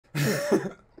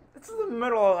It's the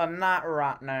middle of the night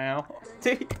right now.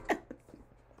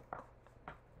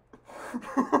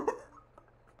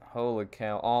 Holy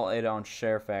cow, all edit on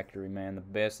Share Factory, man. The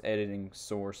best editing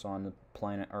source on the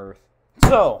planet Earth.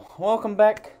 So, welcome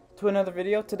back to another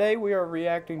video. Today we are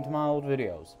reacting to my old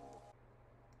videos.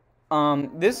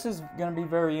 This is gonna be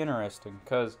very interesting,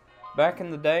 because back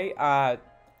in the day, I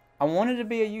wanted to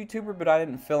be a YouTuber, but I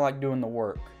didn't feel like doing the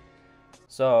work.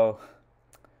 So,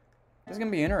 this is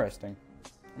gonna be interesting.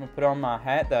 I'm gonna put on my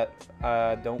hat that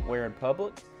I don't wear in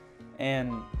public,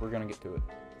 and we're gonna get to it.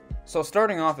 So,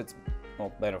 starting off, it's,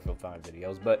 well, Battlefield 5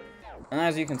 videos, but, and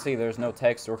as you can see, there's no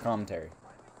text or commentary.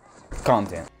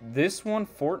 Content. This one,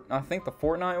 I think the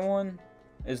Fortnite one,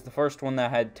 is the first one that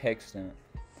had text in it.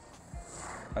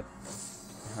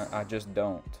 I just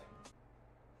don't.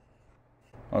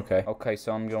 Okay,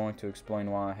 so I'm going to explain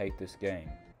why I hate this game.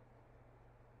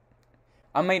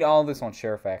 I made all this on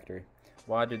Share Factory.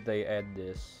 Why did they add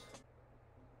this?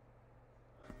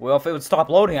 Well, if it would stop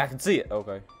loading, I could see it.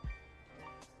 Okay.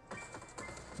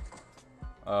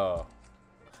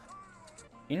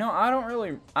 You know, I don't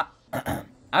really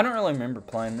remember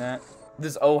playing that.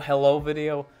 This Oh Hello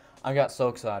video, I got so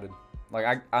excited.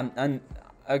 Like,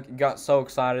 I got so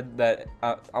excited that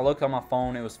I looked on my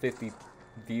phone, it was 50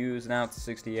 views, now it's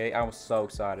 68. I was so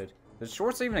excited. Does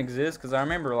Shorts even exist? Because I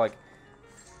remember, like,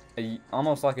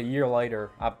 almost like a year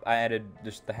later, I added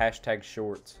just the hashtag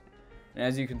Shorts. And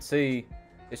as you can see,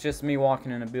 it's just me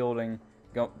walking in a building.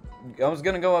 I was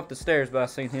going to go up the stairs, but I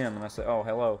seen him, and I said, oh,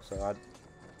 hello. So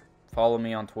follow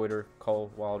me on Twitter,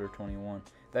 ColeWilder21.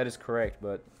 That is correct,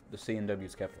 but the C and W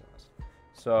is capitalized.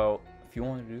 So, if you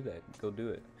want to do that, go do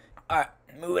it. Alright,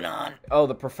 moving on. Oh,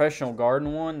 the professional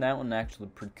garden one? That one actually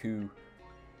pretty cool.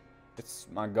 It's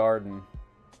my garden.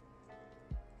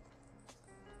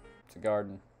 It's a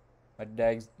garden.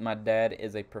 My dad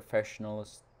is a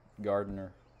professionalist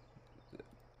gardener.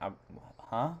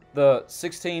 Huh? The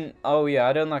 16, oh yeah,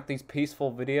 I done like these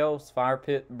peaceful videos, fire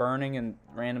pit burning and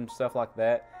random stuff like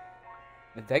that.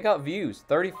 They got views,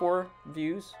 34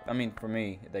 views. I mean, for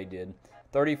me, they did.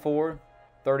 34,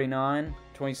 39,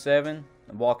 27.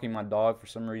 I'm walking my dog for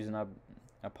some reason. I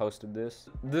posted this.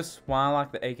 This, why I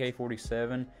like the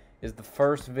AK-47, is the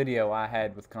first video I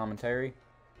had with commentary,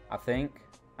 I think.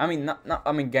 I mean,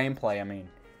 I mean gameplay, I mean.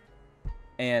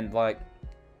 And, like,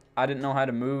 I didn't know how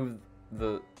to move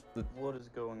the... What is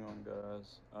going on,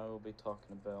 guys? I will be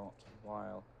talking about why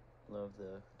I love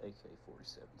the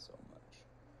AK-47 so much.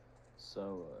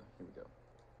 So, here we go.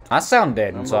 I sound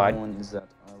dead inside. Number one is that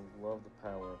I love the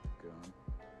power of the gun.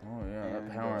 Oh yeah,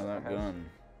 the power of that gun.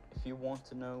 If you want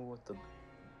to know what the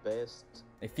best...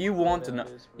 If you want to know...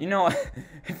 You know,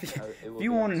 if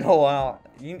you want to know how...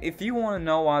 If you want to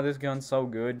know why this gun's so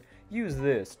good, use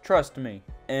this. Trust me.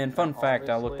 And fun fact,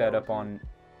 I looked that up on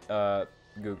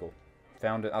Google.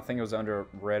 Found it. I think it was under a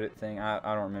Reddit thing. I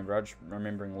don't remember. I just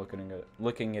remembering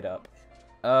looking it up.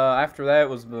 After that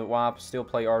was why I still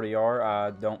play RDR. I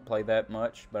don't play that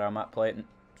much, but I might play it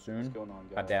soon. What's going on,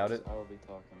 guys? I doubt it. I will be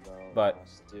talking about. But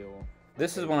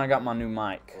this is when I got my new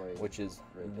mic, which is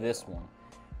this one,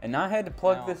 and I had to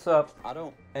plug this up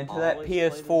into that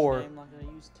PS4,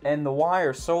 and the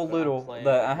wire's so little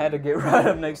that I had to get right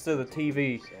up next to the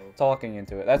TV talking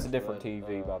into it. That's a different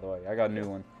TV, by the way. I got a new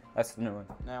one. That's the new one.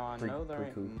 Now I know there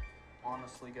ain't. Cool.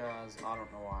 Honestly, guys, I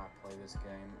don't know why I play this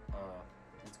game.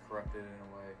 It's corrupted in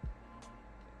a way.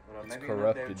 But It's maybe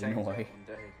corrupted in a way. One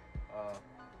day.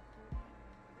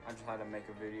 I just had to make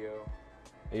a video.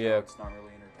 Yeah. It's not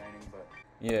really entertaining, but.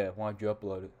 Yeah, why'd you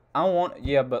upload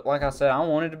it? But like I said, I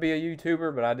wanted to be a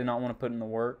YouTuber, but I did not want to put in the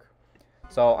work.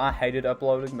 So I hated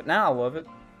uploading, but now I love it.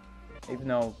 Even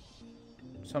though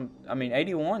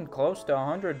 81, close to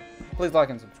 100. Please like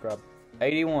and subscribe.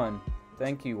 81.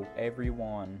 Thank you,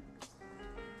 everyone.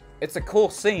 It's a cool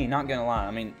scene, not gonna lie.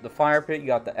 I mean, the fire pit, you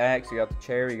got the axe, you got the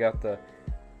chair, you got the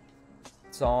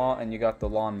saw, and you got the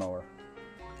lawnmower.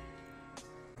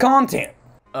 Content!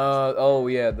 Oh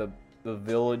yeah, the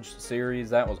Village series,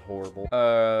 that was horrible.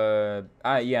 I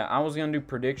was gonna do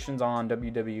predictions on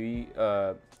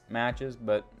WWE matches,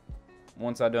 but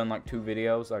once I done like 2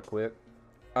 videos, I quit.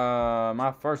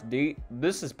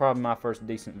 This is probably my first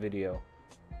decent video.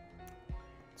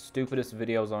 Stupidest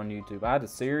videos on YouTube. I had a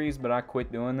series, but I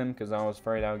quit doing them because I was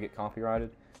afraid I would get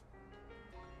copyrighted.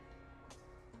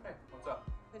 Hey, what's up?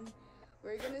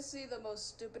 We're gonna see the most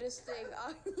stupidest thing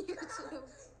on YouTube.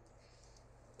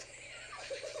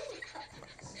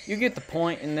 You get the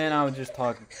point, and then I would just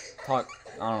talk, I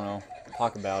don't know,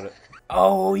 talk about it.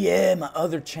 Oh yeah, my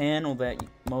other channel that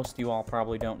most of you all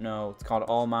probably don't know. It's called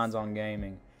All Minds on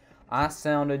Gaming. I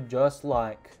sounded just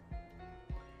like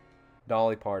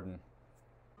Dolly Parton.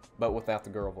 but without the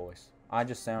girl voice. I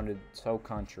just sounded so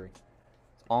country.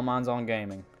 All Mine's on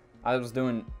Gaming. I was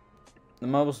doing, the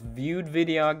most viewed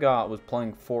video I got was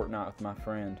playing Fortnite with my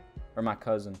friend, or my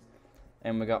cousin,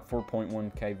 and we got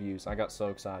 4.1k views. I got so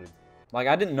excited. Like,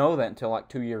 I didn't know that until like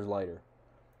 2 years later.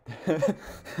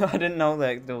 I didn't know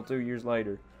that until 2 years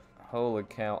later. Holy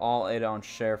cow, all edit on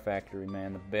Share Factory,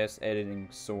 man. The best editing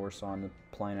source on the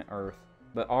planet Earth.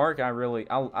 But Ark,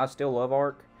 I still love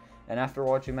Ark. And after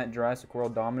watching that Jurassic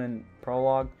World Dominion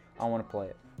prologue, I want to play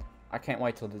it. I can't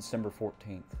wait till December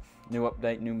 14th. New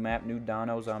update, new map, new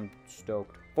dinos. I'm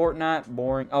stoked. Fortnite,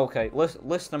 boring. Okay,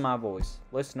 listen to my voice.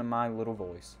 Listen to my little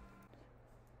voice.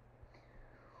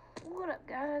 What up,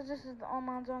 guys? This is the All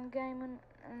Mine's on Gaming,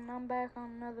 and I'm back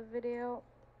on another video.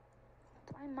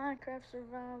 Playing Minecraft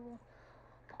Survival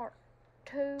Part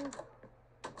 2.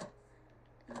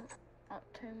 Not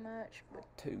too much,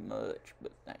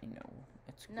 but you know,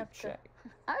 it's a good shack.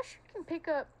 I sure can pick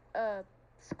up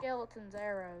skeleton's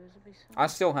arrows. I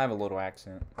still have a little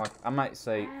accent. Like, I might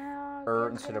say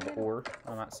instead of or.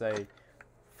 I might say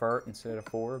furt instead of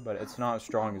for, but it's not as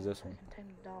strong as this one.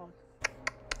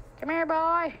 Come here,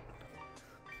 boy.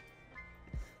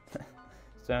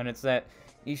 So, and it's that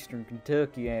Eastern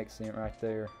Kentucky accent right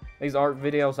there. These art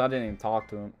videos, I didn't even talk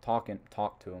to him. Talk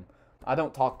to him. I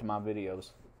don't talk to my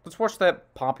videos. Let's watch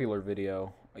that popular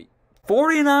video.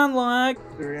 49 likes.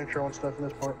 Do your intro and stuff in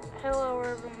this part. Hello,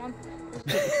 everyone.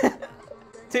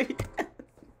 Dude.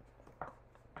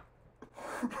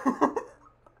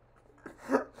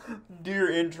 Do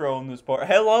your intro in this part.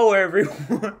 Hello,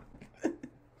 everyone.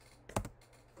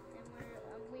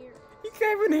 You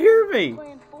can't even hear me.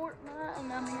 Playing Fortnite,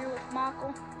 and I'm here with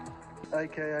Michael,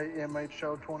 AKA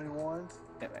MH21,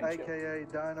 AKA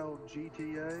Dino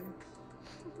GTA.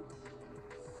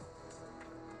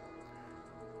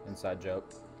 Inside joke.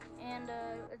 and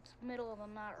it's middle of the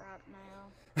night right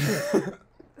now.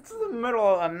 It's the middle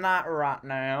of the night right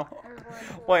now.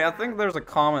 Wait, I think there's a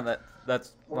comment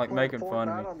that's like making fun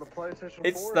of me.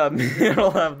 It's the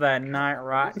middle of the night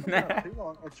right now.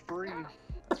 It's free.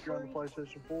 If you're on the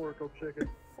PlayStation 4, go check it.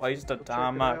 Waste of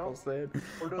time, Michael said.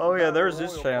 Oh yeah, there's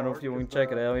this channel if you want to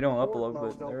check it out. We don't upload,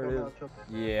 but there it is.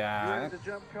 Yeah. You ready to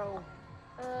jump, Cole?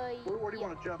 Where do you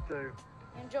want to jump to?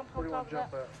 And jump on top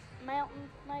of that mountain,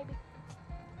 maybe?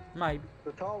 Maybe.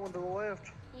 The tall one to the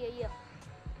left? Yeah.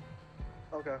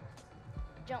 Okay.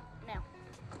 Jump now.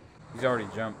 He's already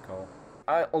jumped, Cole.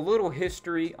 A little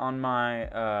history on my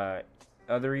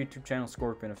other YouTube channel,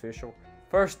 Scorpion Official.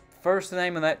 First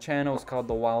name of that channel is called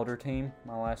The Wilder Team.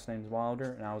 My last name's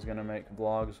Wilder, and I was gonna make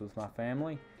vlogs with my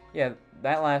family. Yeah,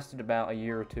 that lasted about a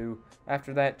year or two.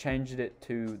 After that, changed it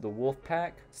to The Wolf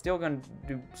Pack. Still gonna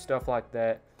do stuff like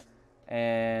that,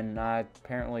 and I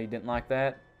apparently didn't like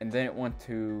that. And then it went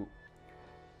to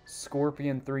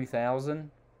Scorpion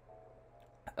 3000.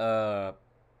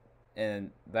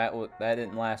 And that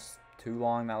didn't last too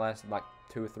long. That lasted like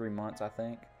 2 or 3 months, I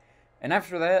think. And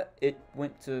after that, it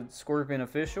went to Scorpion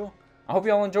Official. I hope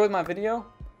y'all enjoyed my video.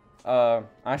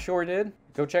 I sure did.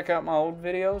 Go check out my old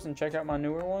videos and check out my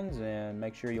newer ones, and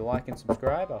make sure you like and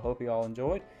subscribe. I hope you all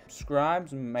enjoyed. Subscribe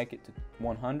and make it to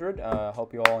 100.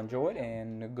 Hope you all enjoyed,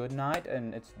 and a good night.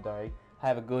 And it's day.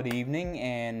 Have a good evening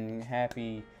and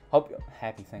happy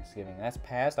Thanksgiving. That's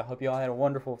past. I hope you all had a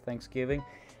wonderful Thanksgiving,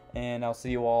 and I'll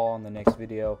see you all on the next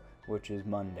video, which is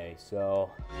Monday. So,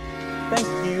 thank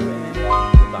you and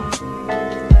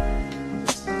goodbye.